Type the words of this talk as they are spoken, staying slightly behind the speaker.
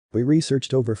We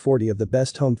researched over 40 of the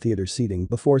best home theater seating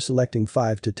before selecting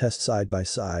 5 to test side by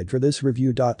side for this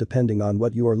review. Depending on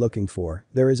what you are looking for,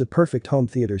 there is a perfect home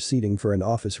theater seating for an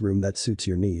office room that suits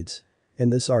your needs. In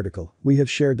this article, we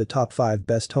have shared the top 5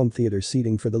 best home theater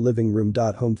seating for the living room.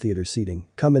 Home theater seating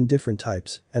come in different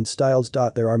types and styles.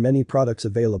 There are many products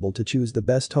available to choose the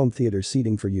best home theater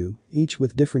seating for you, each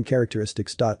with different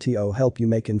characteristics. To help you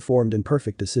make informed and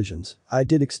perfect decisions, I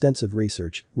did extensive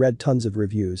research, read tons of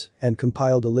reviews, and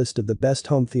compiled a list of the best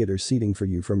home theater seating for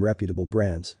you from reputable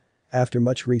brands. After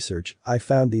much research, I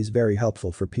found these very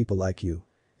helpful for people like you.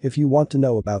 If you want to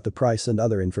know about the price and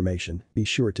other information, be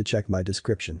sure to check my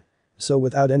description. So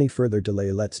without any further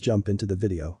delay, let's jump into the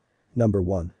video. Number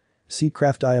 1.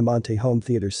 Seatcraft Diamante Home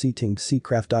Theater Seating.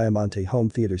 Seatcraft Diamante Home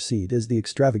Theater Seat is the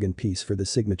extravagant piece for the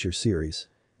signature series.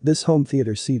 This home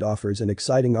theater seat offers an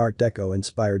exciting Art Deco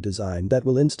inspired design that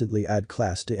will instantly add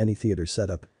class to any theater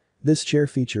setup. This chair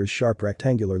features sharp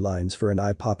rectangular lines for an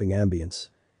eye-popping ambience.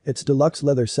 Its deluxe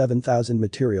leather 7000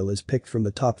 material is picked from the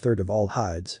top third of all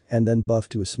hides and then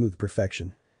buffed to a smooth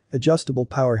perfection. Adjustable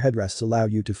power headrests allow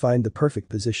you to find the perfect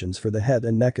positions for the head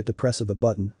and neck at the press of a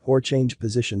button or change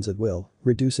positions at will,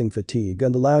 reducing fatigue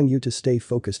and allowing you to stay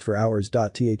focused for hours.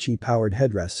 Powered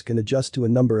headrests can adjust to a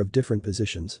number of different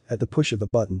positions at the push of a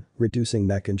button, reducing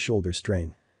neck and shoulder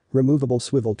strain. Removable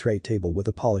swivel tray table with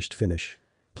a polished finish.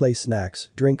 Place snacks,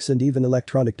 drinks and even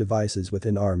electronic devices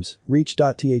within arm's reach.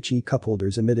 Cup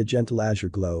holders emit a gentle azure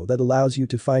glow that allows you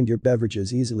to find your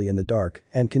beverages easily in the dark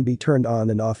and can be turned on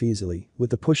and off easily with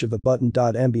the push of a button.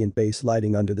 Ambient base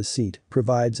lighting under the seat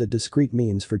provides a discreet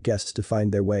means for guests to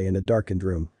find their way in a darkened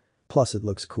room. Plus it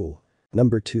looks cool.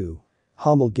 Number 2.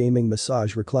 Hummel Gaming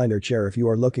Massage Recliner Chair. If you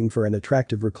are looking for an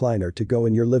attractive recliner to go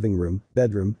in your living room,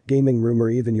 bedroom, gaming room or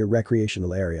even your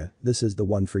recreational area, this is the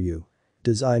one for you.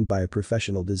 Designed by a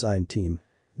professional design team.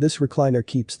 This recliner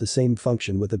keeps the same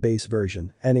function with a base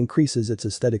version and increases its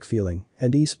aesthetic feeling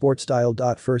and e-sport style.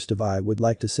 First of all, I would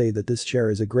like to say that this chair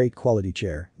is a great quality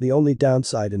chair. The only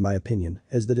downside in my opinion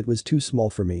is that it was too small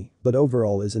for me, but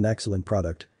overall is an excellent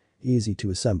product. Easy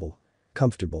to assemble.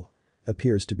 Comfortable.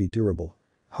 Appears to be durable.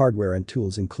 Hardware and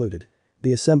tools included.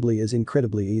 The assembly is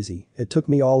incredibly easy. It took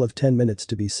me all of 10 minutes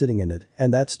to be sitting in it,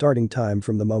 and that's starting time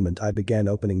from the moment I began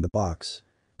opening the box.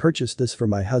 Purchased this for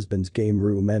my husband's game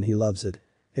room and he loves it.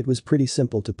 It was pretty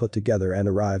simple to put together and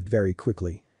arrived very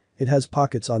quickly. It has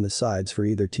pockets on the sides for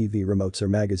either TV remotes or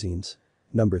magazines.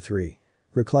 Number 3.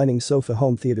 Reclining Sofa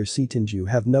Home Theater Seating. You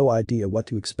have no idea what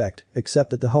to expect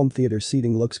except that the home theater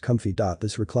seating looks comfy.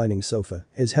 This reclining sofa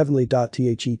is heavenly.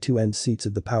 Two end seats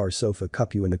of the power sofa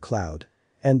cup you in a cloud.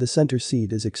 And the center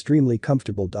seat is extremely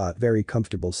comfortable. Very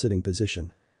comfortable sitting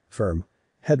position. Firm.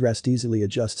 Headrest easily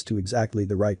adjusts to exactly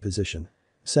the right position.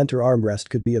 Center armrest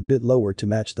could be a bit lower to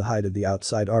match the height of the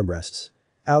outside armrests.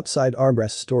 Outside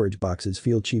armrest storage boxes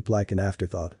feel cheap like an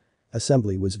afterthought.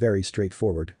 Assembly was very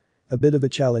straightforward. A bit of a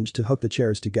challenge to hook the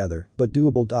chairs together, but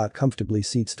doable. Comfortably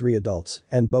seats 3 adults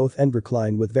and both end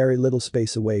recline with very little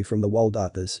space away from the wall.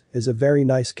 This is a very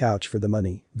nice couch for the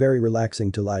money, very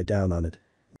relaxing to lie down on it.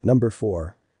 Number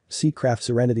 4. Seatcraft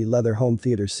Serenity Leather Home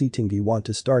Theater Seating. Do you want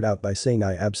to start out by saying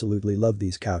I absolutely love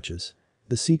these couches.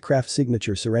 The Seatcraft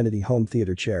Signature Serenity Home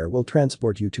Theater Chair will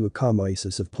transport you to a calm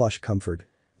oasis of plush comfort.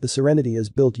 The Serenity is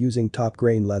built using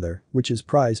top-grain leather, which is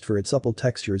prized for its supple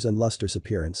textures and lustrous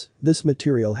appearance. This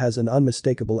material has an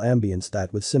unmistakable ambience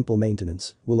that with simple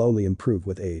maintenance will only improve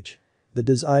with age. The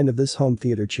design of this home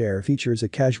theater chair features a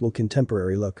casual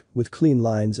contemporary look with clean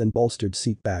lines and bolstered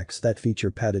seat backs that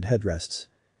feature padded headrests.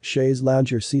 Chaise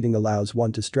lounger seating allows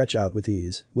one to stretch out with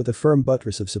ease, with a firm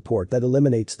buttress of support that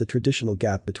eliminates the traditional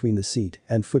gap between the seat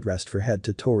and footrest for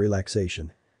head-to-toe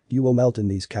relaxation. You will melt in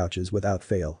these couches without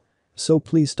fail. So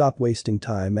please stop wasting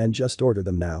time and just order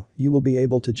them now. You will be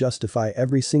able to justify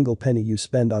every single penny you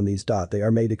spend on these. They are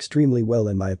made extremely well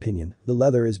in my opinion. The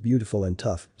leather is beautiful and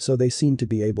tough, so they seem to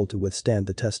be able to withstand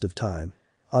the test of time.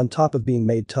 On top of being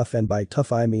made tough, and by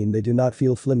tough I mean they do not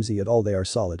feel flimsy at all. They are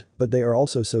solid, but they are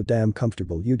also so damn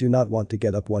comfortable you do not want to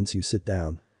get up once you sit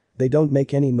down. They don't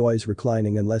make any noise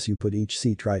reclining unless you put each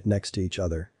seat right next to each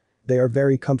other. They are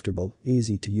very comfortable,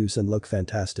 easy to use and look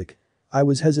fantastic. I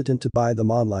was hesitant to buy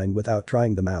them online without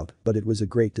trying them out, but it was a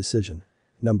great decision.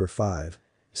 Number 5.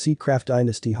 Seatcraft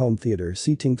Dynasty Home Theater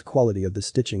Seating. The quality of the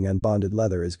stitching and bonded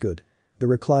leather is good. The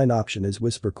recline option is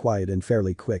whisper quiet and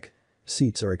fairly quick.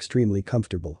 Seats are extremely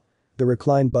comfortable. The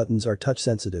recline buttons are touch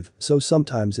sensitive, so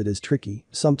sometimes it is tricky,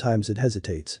 sometimes it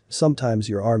hesitates, sometimes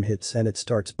your arm hits and it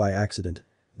starts by accident.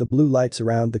 The blue lights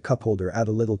around the cup holder add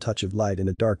a little touch of light in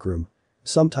a dark room.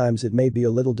 Sometimes it may be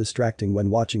a little distracting when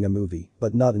watching a movie,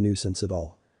 but not a nuisance at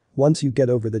all. Once you get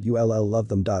over that, you'll love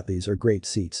them. These are great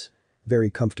seats. Very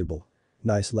comfortable.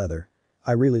 Nice leather.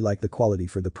 I really like the quality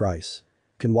for the price.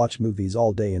 Can watch movies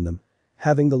all day in them.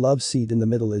 Having the love seat in the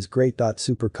middle is great.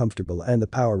 Super comfortable and the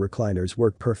power recliners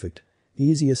work perfect.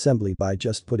 Easy assembly by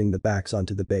just putting the backs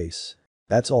onto the base.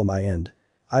 That's all my end.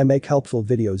 I make helpful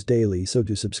videos daily, so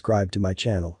do subscribe to my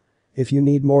channel. If you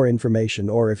need more information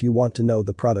or if you want to know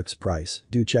the product's price,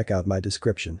 do check out my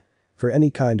description. For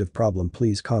any kind of problem,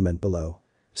 please comment below.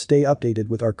 Stay updated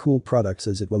with our cool products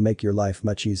as it will make your life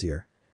much easier.